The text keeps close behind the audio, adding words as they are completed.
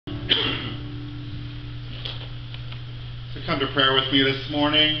Come to prayer with me this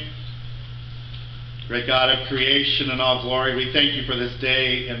morning. Great God of creation and all glory, we thank you for this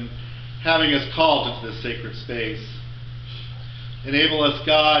day and having us called into this sacred space. Enable us,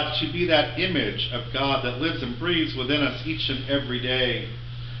 God, to be that image of God that lives and breathes within us each and every day.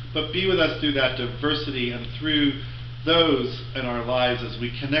 But be with us through that diversity and through those in our lives as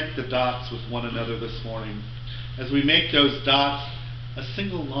we connect the dots with one another this morning. As we make those dots a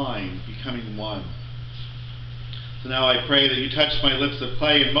single line becoming one. So now I pray that you touch my lips of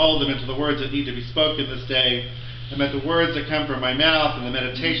clay and mold them into the words that need to be spoken this day, and that the words that come from my mouth and the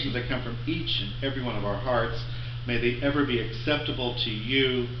meditations that come from each and every one of our hearts, may they ever be acceptable to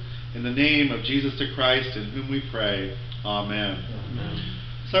you. In the name of Jesus the Christ, in whom we pray. Amen. Amen.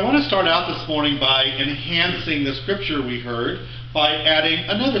 So I want to start out this morning by enhancing the scripture we heard by adding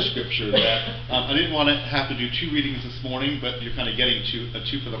another scripture that I didn't want to have to do two readings this morning, but you're kind of getting two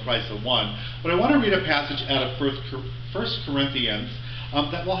for the price of one. But I want to read a passage out of 1 Corinthians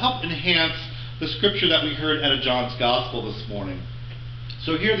that will help enhance the scripture that we heard out of John's Gospel this morning.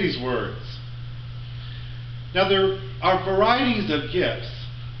 So hear these words. Now there are varieties of gifts,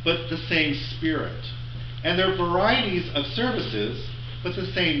 but the same Spirit. And there are varieties of services, but the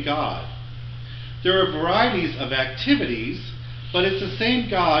same God. There are varieties of activities, but it's the same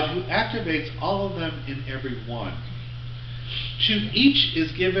God who activates all of them in every one. To each is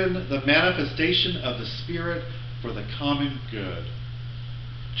given the manifestation of the Spirit for the common good.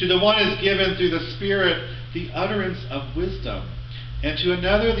 To the one is given through the Spirit the utterance of wisdom, and to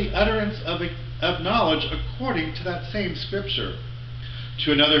another the utterance of knowledge according to that same Scripture.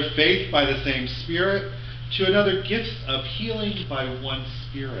 To another faith by the same Spirit, to another gifts of healing by one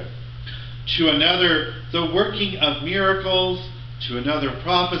Spirit. To another the working of miracles, to another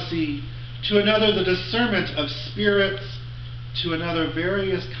prophecy, to another the discernment of spirits, to another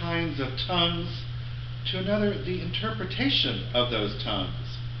various kinds of tongues, to another the interpretation of those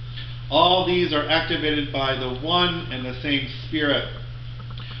tongues. All these are activated by the one and the same Spirit,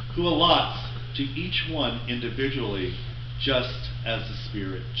 who allots to each one individually, just as the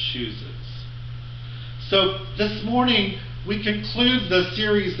Spirit chooses. So this morning we conclude the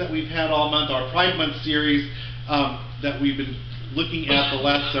series that we've had all month, our Pride Month series that we've been looking at the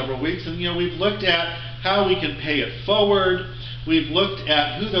last several weeks. And we've looked at how we can pay it forward. We've looked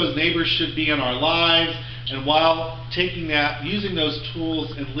at who those neighbors should be in our lives, and while taking that, using those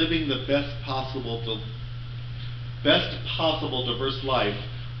tools and living the best possible diverse life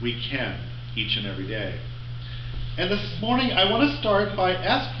we can each and every day. And this morning I want to start by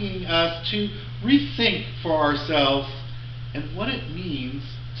asking us to rethink for ourselves and what it means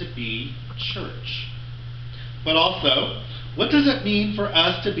to be church. But also, what does it mean for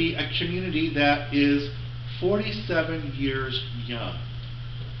us to be a community that is 47 years young?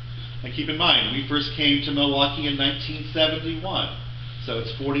 Now keep in mind, we first came to Milwaukee in 1971. So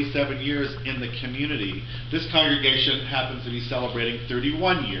it's 47 years in the community. This congregation happens to be celebrating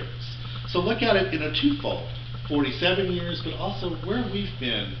 31 years. So look at it in a twofold. 47 years, but also where we've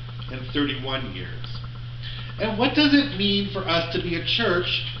been in 31 years. And what does it mean for us to be a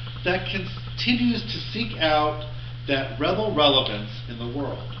church that continues to seek out that relevance in the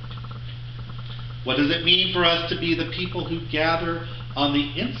world? What does it mean for us to be the people who gather on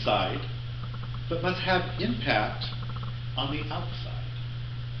the inside, but must have impact on the outside?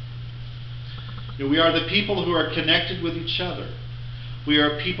 We are the people who are connected with each other. We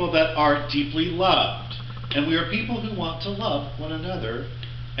are people that are deeply loved. And we are people who want to love one another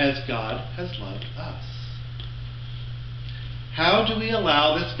as God has loved us. How do we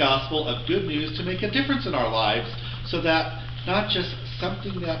allow this gospel of good news to make a difference in our lives so that not just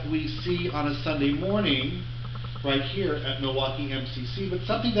something that we see on a Sunday morning right here at Milwaukee MCC, but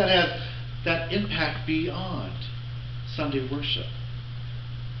something that has that impact beyond Sunday worship?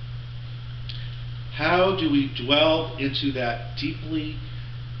 How do we dwell into that deeply?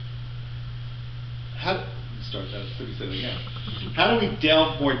 How do we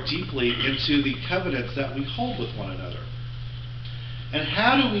delve more deeply into the covenants that we hold with one another? And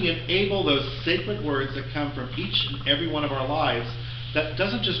how do we enable those sacred words that come from each and every one of our lives that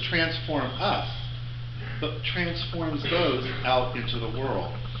doesn't just transform us, but transforms those out into the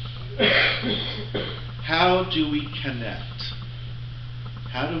world? How do we connect?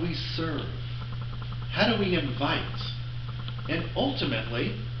 How do we serve? How do we invite? And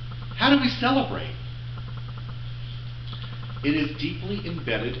ultimately, how do we celebrate? It is deeply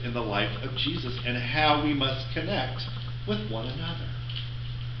embedded in the life of Jesus and how we must connect with one another.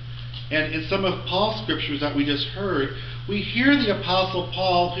 And in some of Paul's scriptures that we just heard, we hear the Apostle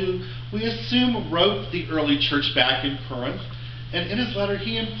Paul, who we assume wrote the early church back in Corinth, and in his letter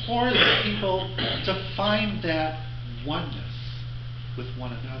he implores the people to find that oneness with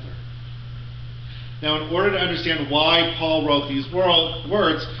one another. Now, in order to understand why Paul wrote these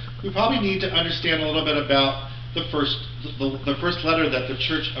words, we probably need to understand a little bit about the first letter that the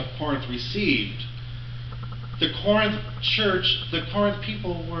church of Corinth received. The Corinth church, the Corinth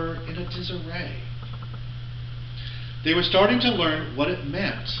people were in a disarray. They were starting to learn what it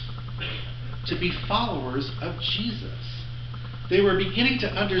meant to be followers of Jesus. They were beginning to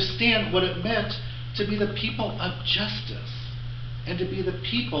understand what it meant to be the people of justice and to be the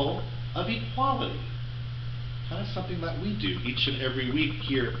people of equality. Kind of something that we do each and every week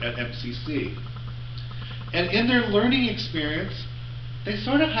here at MCC. And in their learning experience, they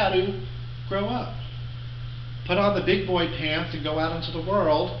sort of had to grow up, put on the big boy pants and go out into the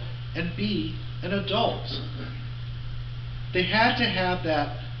world and be an adult. They had to have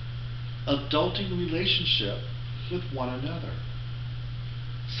that adulting relationship with one another,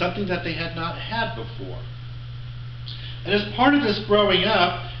 something that they had not had before. And as part of this growing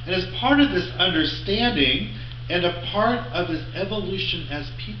up, and as part of this understanding, and a part of this evolution as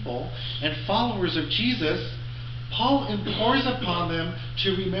people and followers of Jesus, Paul implores upon them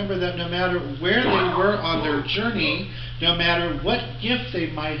to remember that no matter where they were on their journey, no matter what gift they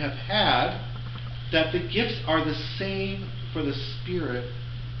might have had, that the gifts are the same for the Spirit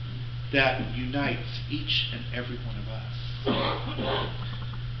that unites each and every one of us.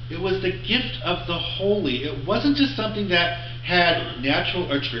 It was the gift of the holy. It wasn't just something that had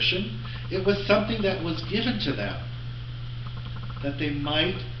natural attrition. It was something that was given to them, that they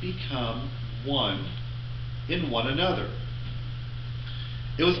might become one in one another.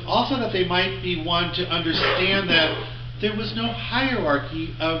 It was also that they might be one to understand that there was no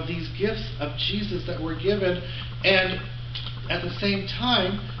hierarchy of these gifts of Jesus that were given, and at the same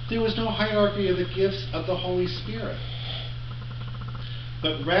time, there was no hierarchy of the gifts of the Holy Spirit.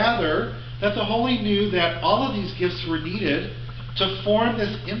 But rather, that the Holy knew that all of these gifts were needed to form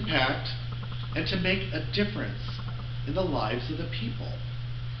this impact and to make a difference in the lives of the people.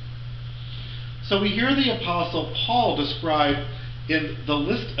 So we hear the Apostle Paul describe in the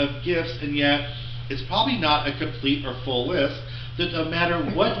list of gifts, and yet it's probably not a complete or full list, that no matter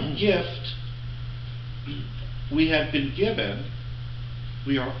what gift we have been given,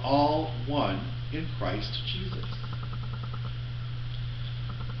 we are all one in Christ Jesus.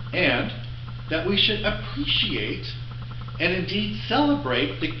 And that we should appreciate and indeed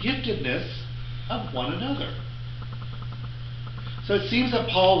celebrate the giftedness of one another. So it seems that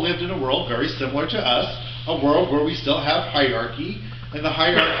Paul lived in a world very similar to us, a world where we still have hierarchy and the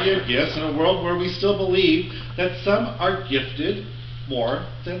hierarchy of gifts, and a world where we still believe that some are gifted more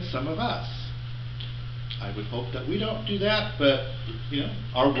than some of us. I would hope that we don't do that, but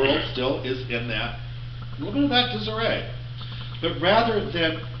our world still is in that, a little bit of that disarray. But rather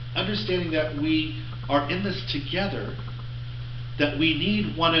than understanding that we are in this together, that we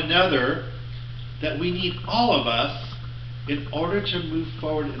need one another, that we need all of us in order to move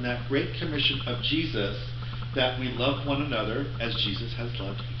forward in that great commission of Jesus, that we love one another as Jesus has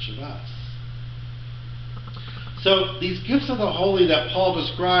loved each of us. So these gifts of the holy that Paul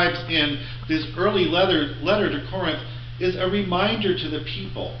describes in this early letter to Corinth is a reminder to the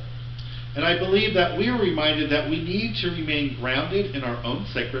people. And I believe that we are reminded that we need to remain grounded in our own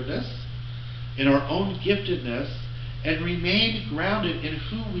sacredness, in our own giftedness, and remain grounded in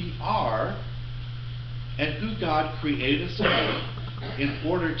who we are and who God created us to be in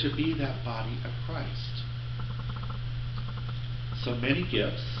order to be that body of Christ. So many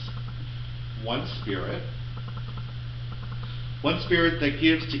gifts, one Spirit that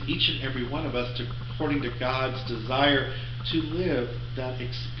gives to each and every one of us according to God's desire to live that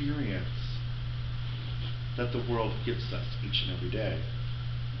experience that the world gives us each and every day.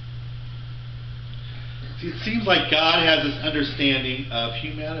 See, it seems like God has this understanding of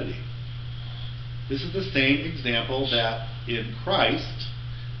humanity. This is the same example that in Christ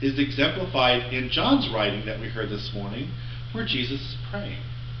is exemplified in John's writing that we heard this morning, where Jesus is praying.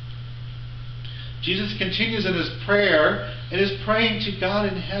 Jesus continues in his prayer and is praying to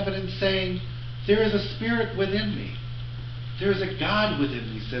God in heaven and saying, "There is a Spirit within me. There is a God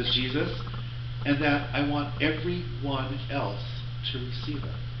within me," says Jesus, "and that I want everyone else to receive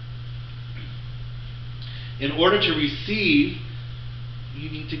it." In order to receive, you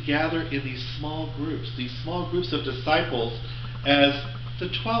need to gather in these small groups of disciples, as the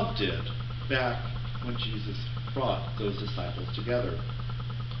 12 did back when Jesus brought those disciples together.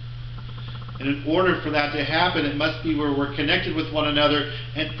 And in order for that to happen, it must be where we're connected with one another,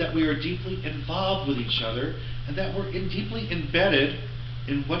 and that we are deeply involved with each other, and that we're deeply embedded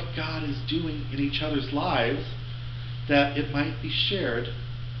in what God is doing in each other's lives, that it might be shared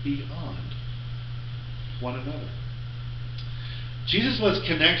beyond one another. Jesus was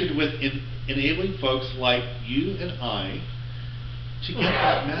connected with enabling folks like you and I to get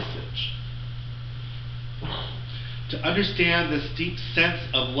that message. To understand this deep sense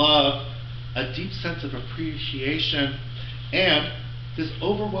of love, a deep sense of appreciation, and this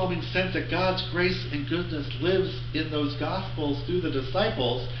overwhelming sense that God's grace and goodness lives in those Gospels through the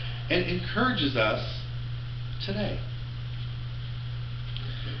disciples and encourages us today.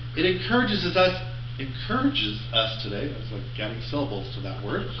 It encourages us today, I was like adding syllables to that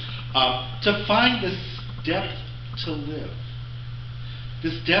word, to find this depth to live,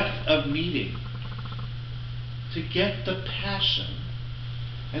 this depth of meaning, to get the passion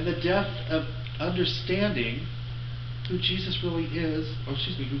and the depth of understanding who Jesus really is,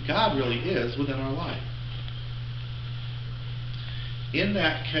 who God really is within our life. In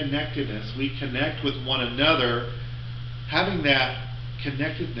that connectedness, we connect with one another, having that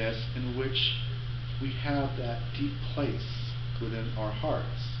connectedness in which we have that deep place within our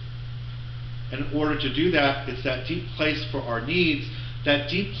hearts. And in order to do that, it's that deep place for our needs, that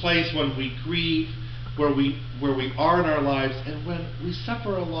deep place when we grieve, where we are in our lives, and when we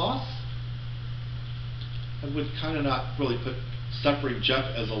suffer a loss. I would kind of not really put suffering Jeff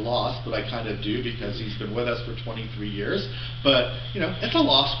as a loss, but I kind of do because he's been with us for 23 years. But, it's a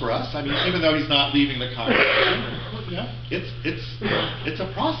loss for us. I mean, even though he's not leaving the congregation, it's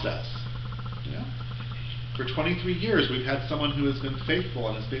a process. For 23 years, we've had someone who has been faithful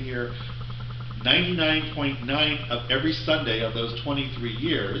and has been here 99.9 of every Sunday of those 23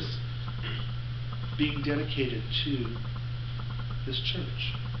 years, being dedicated to this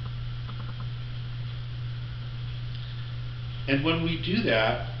church. And when we do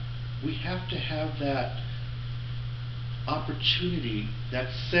that, we have to have that opportunity,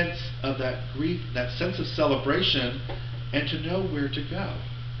 that sense of that grief, that sense of celebration, and to know where to go.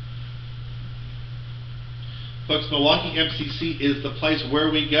 Folks, Milwaukee MCC is the place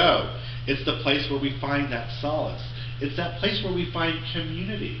where we go. It's the place where we find that solace. It's that place where we find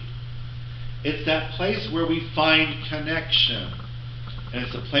community. It's that place where we find connection. And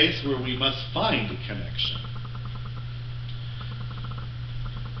it's a place where we must find a connection.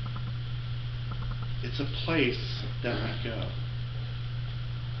 It's a place that we go.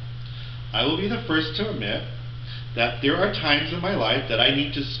 I will be the first to admit that there are times in my life that I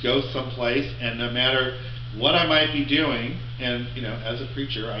need to go someplace, and no matter what I might be doing, and as a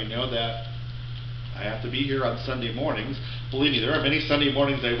preacher, I know that I have to be here on Sunday mornings. Believe me, there are many Sunday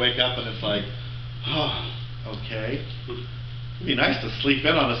mornings I wake up and it's like, oh, okay. It'd be nice to sleep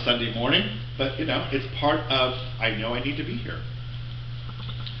in on a Sunday morning, but it's part of, I know I need to be here.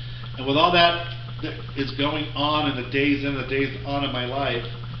 And with all that is going on in the days in, the days on in my life,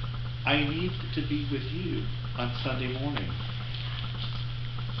 I need to be with you on Sunday morning.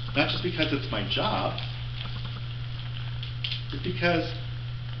 Not just because it's my job, but because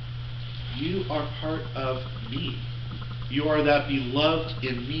you are part of me. You are that beloved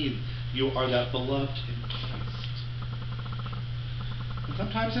in me. You are that beloved in Christ. And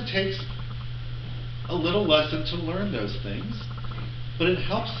sometimes it takes a little lesson to learn those things, but it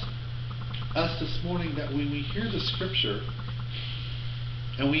helps us this morning that when we hear the scripture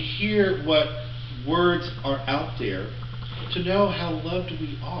and we hear what words are out there, to know how loved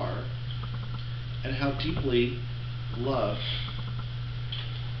we are and how deeply love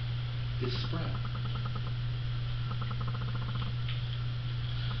is spread.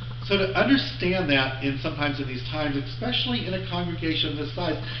 So to understand that sometimes in these times, especially in a congregation this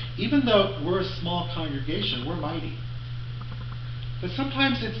size, even though we're a small congregation, we're mighty. But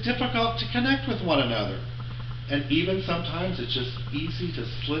sometimes it's difficult to connect with one another. And even sometimes it's just easy to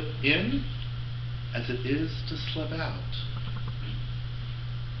slip in as it is to slip out.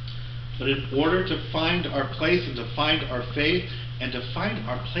 But in order to find our place and to find our faith and to find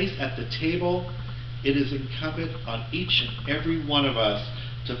our place at the table, it is incumbent on each and every one of us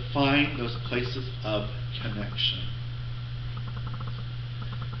to find those places of connection.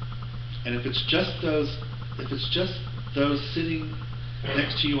 And if it's just those sitting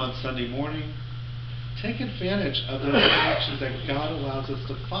next to you on Sunday morning, take advantage of those connections that God allows us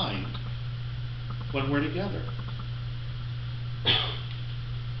to find when we're together.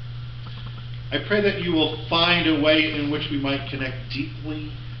 I pray that you will find a way in which we might connect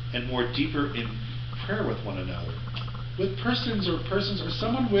deeply and more deeper in prayer with one another. With persons or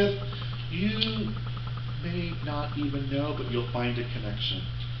someone with you may not even know, but you'll find a connection.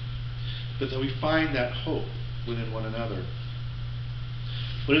 But that we find that hope within one another.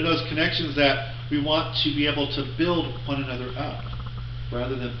 But in those connections that we want to be able to build one another up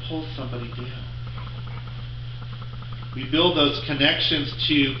rather than pull somebody down. We build those connections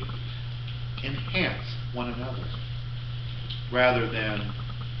to enhance one another. rather than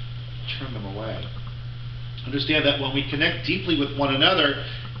turn them away. Understand that when we connect deeply with one another,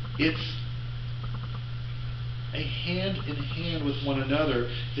 it's a hand in hand with one another.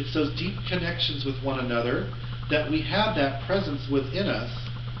 It's those deep connections with one another that we have that presence within us,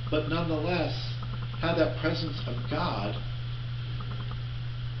 but nonetheless have that presence of God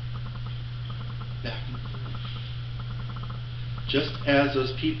back and forth. Just as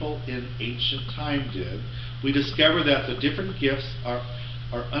those people in ancient time did, we discover that the different gifts are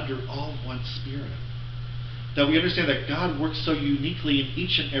under all one Spirit. That we understand that God works so uniquely in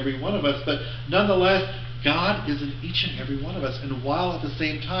each and every one of us, but nonetheless, God is in each and every one of us. And while at the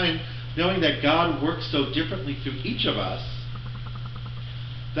same time, knowing that God works so differently through each of us,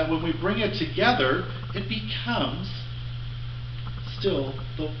 that when we bring it together, it becomes still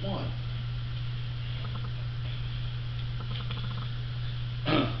the one.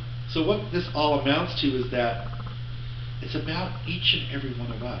 So what this all amounts to is that it's about each and every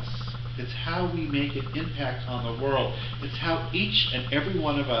one of us. It's how we make an impact on the world. It's how each and every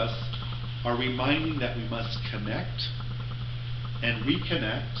one of us are reminding that we must connect and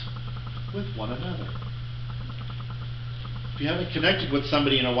reconnect with one another. If you haven't connected with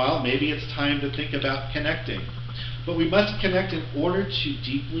somebody in a while, maybe it's time to think about connecting. But we must connect in order to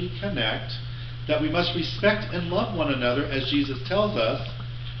deeply connect, that we must respect and love one another as Jesus tells us,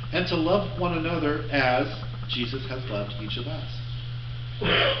 and to love one another as Jesus has loved each of us.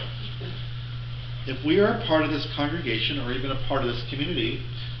 If we are a part of this congregation or even a part of this community,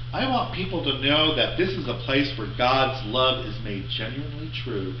 I want people to know that this is a place where God's love is made genuinely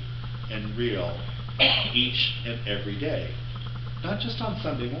true and real each and every day. Not just on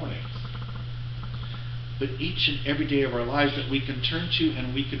Sunday mornings, but each and every day of our lives, that we can turn to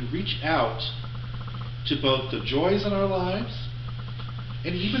and we can reach out to both the joys in our lives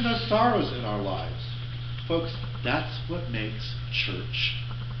and even the sorrows in our lives. Folks, that's what makes church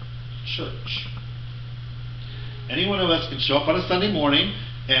church. Any one of us can show up on a Sunday morning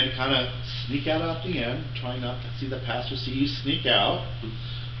and kind of sneak out at the end, trying not to see the pastor see you sneak out.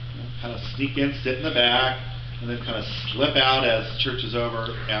 Kind of sneak in, sit in the back, and then kind of slip out as church is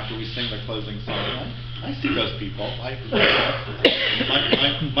over after we sing the closing song. I see those people.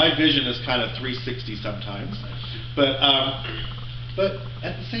 My vision is kind of 360 sometimes. But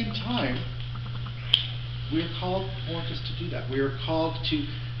at the same time, we are called more just to do that. We are called to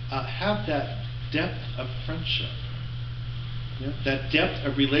have that depth of friendship, that depth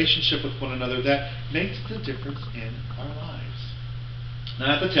of relationship with one another that makes the difference in our lives. Now, I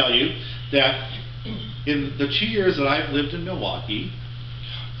have to tell you that in the 2 years that I've lived in Milwaukee,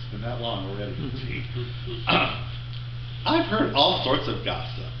 it's been that long already, I've heard all sorts of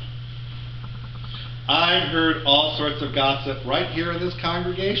gossip. I've heard all sorts of gossip right here in this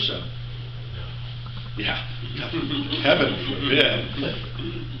congregation. Yeah, heaven forbid.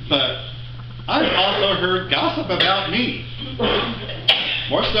 But I've also heard gossip about me.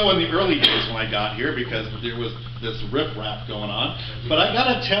 More so in the early days when I got here, because there was this riff-raff going on. But I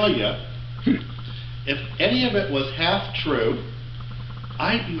gotta tell you, if any of it was half true,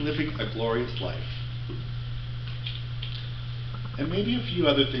 I'd be living a glorious life. And maybe a few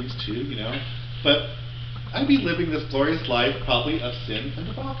other things too, but I'd be living this glorious life probably of sin and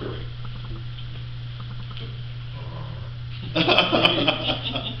debauchery.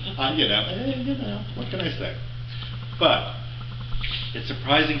 What can I say? But it's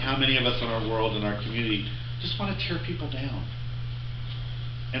surprising how many of us in our world and our community just want to tear people down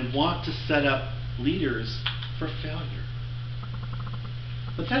and want to set up leaders for failure.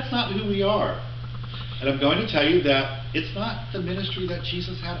 But that's not who we are. And I'm going to tell you that it's not the ministry that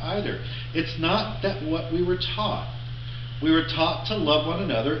Jesus had either. It's not that what we were taught. We were taught to love one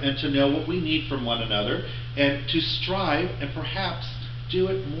another and to know what we need from one another and to strive and perhaps do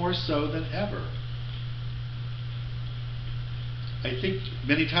it more so than ever. I think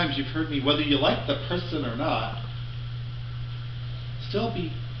many times you've heard me, whether you like the person or not, still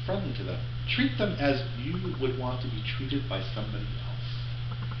be friendly to them. Treat them as you would want to be treated by somebody else.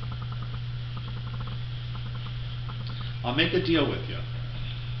 I'll make a deal with you.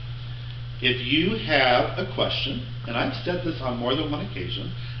 If you have a question, and I've said this on more than one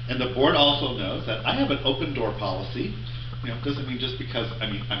occasion, and the board also knows that I have an open door policy. It doesn't mean just because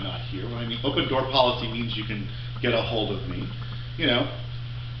I'm not here. When I mean open door policy means you can get a hold of me,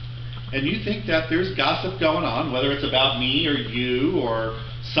 and you think that there's gossip going on, whether it's about me or you or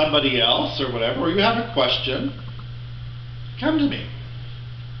somebody else or whatever, or you have a question, come to me.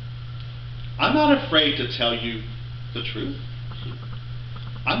 I'm not afraid to tell you the truth.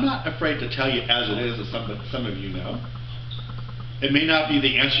 I'm not afraid to tell you as it is, as some of you know. It may not be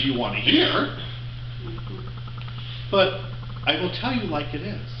the answer you want to hear, but I will tell you like it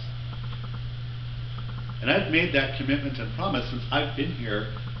is. And I've made that commitment and promise since I've been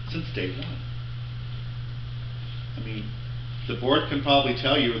here since day one. I mean, the board can probably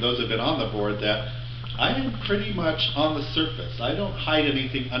tell you, or those who have been on the board, that I am pretty much on the surface. I don't hide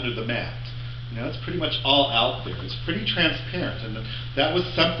anything under the mat. You know, it's pretty much all out there. It's pretty transparent. And that was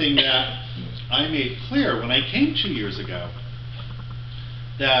something that I made clear when I came 2 years ago,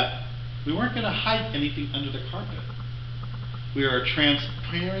 that we weren't going to hide anything under the carpet. We are a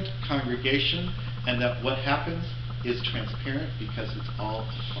transparent congregation, and that what happens is transparent because it's all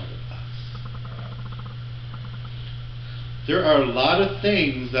a part of us. There are a lot of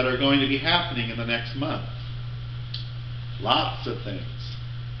things that are going to be happening in the next month. Lots of things.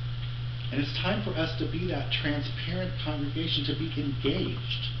 And it's time for us to be that transparent congregation, to be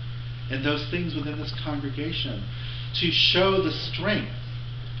engaged in those things within this congregation, to show the strength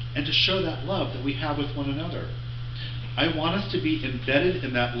and to show that love that we have with one another. I want us to be embedded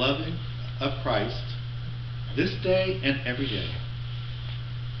in that love of Christ this day and every day.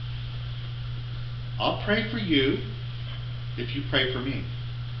 I'll pray for you if you pray for me.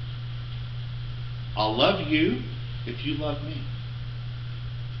 I'll love you if you love me.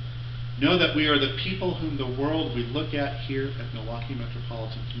 Know that we are the people whom the world we look at here at Milwaukee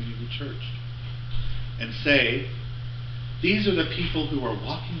Metropolitan Community Church and say, these are the people who are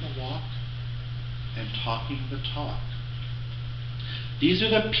walking the walk and talking the talk. These are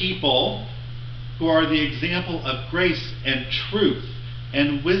the people who are the example of grace and truth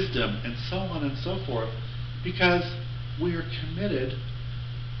and wisdom and so on and so forth, because we are committed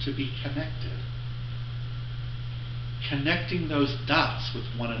to be connected. Connecting those dots with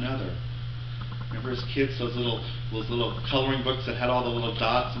one another. Remember as kids, those little coloring books that had all the little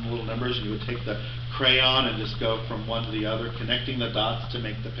dots and little numbers, and you would take the crayon and just go from one to the other, connecting the dots to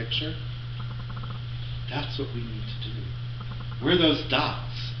make the picture? That's what we need to do. We're those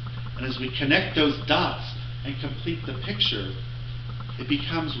dots. And as we connect those dots and complete the picture, it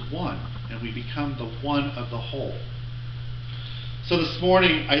becomes one, and we become the one of the whole. So this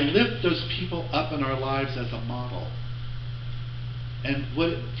morning, I lift those people up in our lives as a model, and what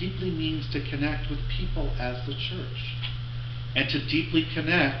it deeply means to connect with people as the church, and to deeply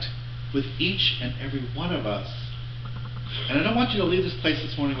connect with each and every one of us. And I don't want you to leave this place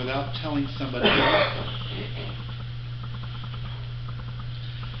this morning without telling somebody else.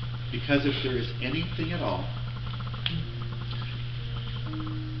 Because if there is anything at all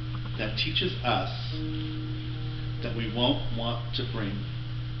that teaches us that we won't want to bring,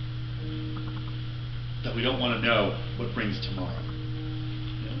 that we don't want to know what brings tomorrow.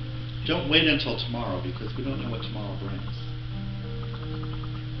 You know? Don't wait until tomorrow, because we don't know what tomorrow brings.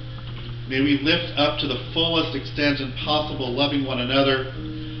 May we lift up to the fullest extent and possible, loving one another,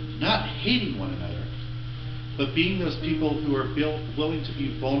 not hating one another, but being those people who are willing to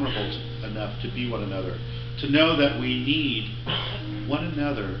be vulnerable enough to be one another, to know that we need one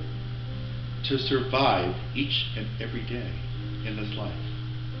another to survive each and every day in this life.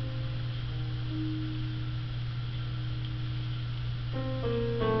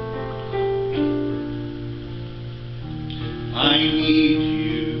 I need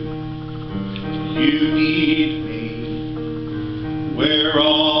you, you need me, we're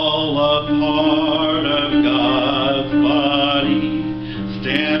all a part of God's body.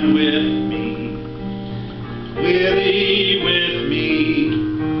 Stand with me, really with me,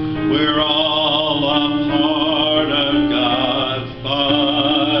 we're all a part of God's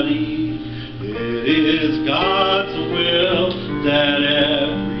body. It is God's will that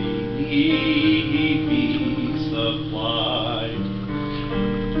every need be supplied.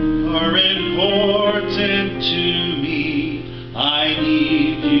 Are important to me, I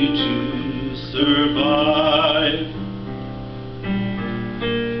need you to survive.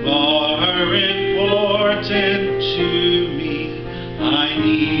 Are important to me, I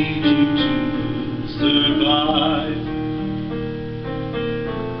need you to survive.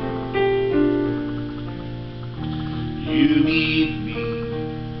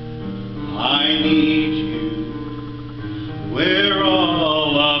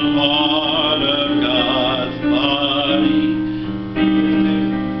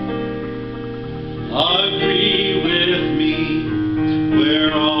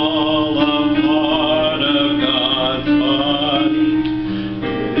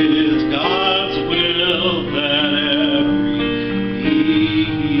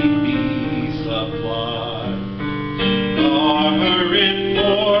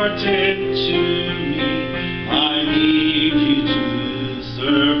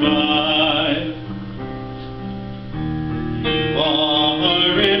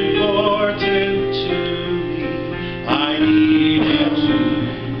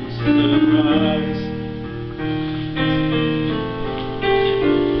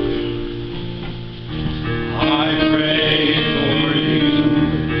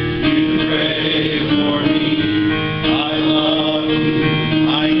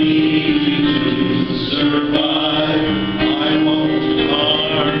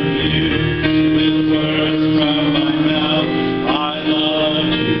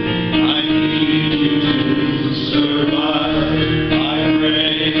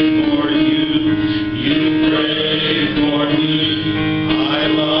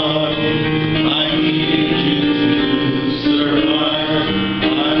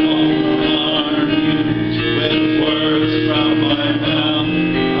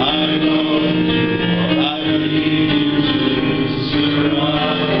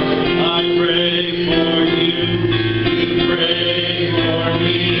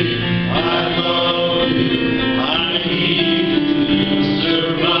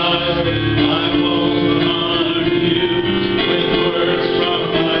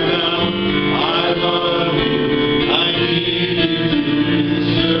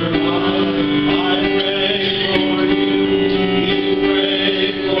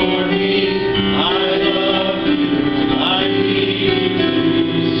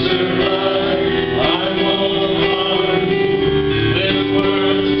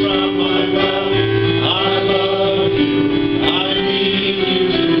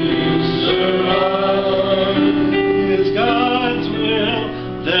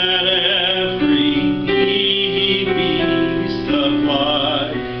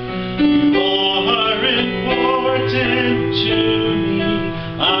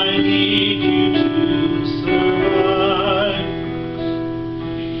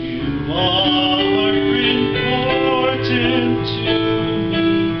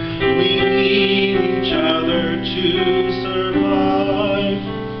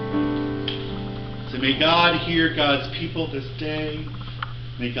 May God hear God's people this day.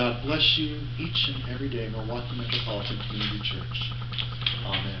 May God bless you each and every day in Milwaukee Metropolitan Community Church.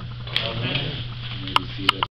 Amen. Amen. You may be seated.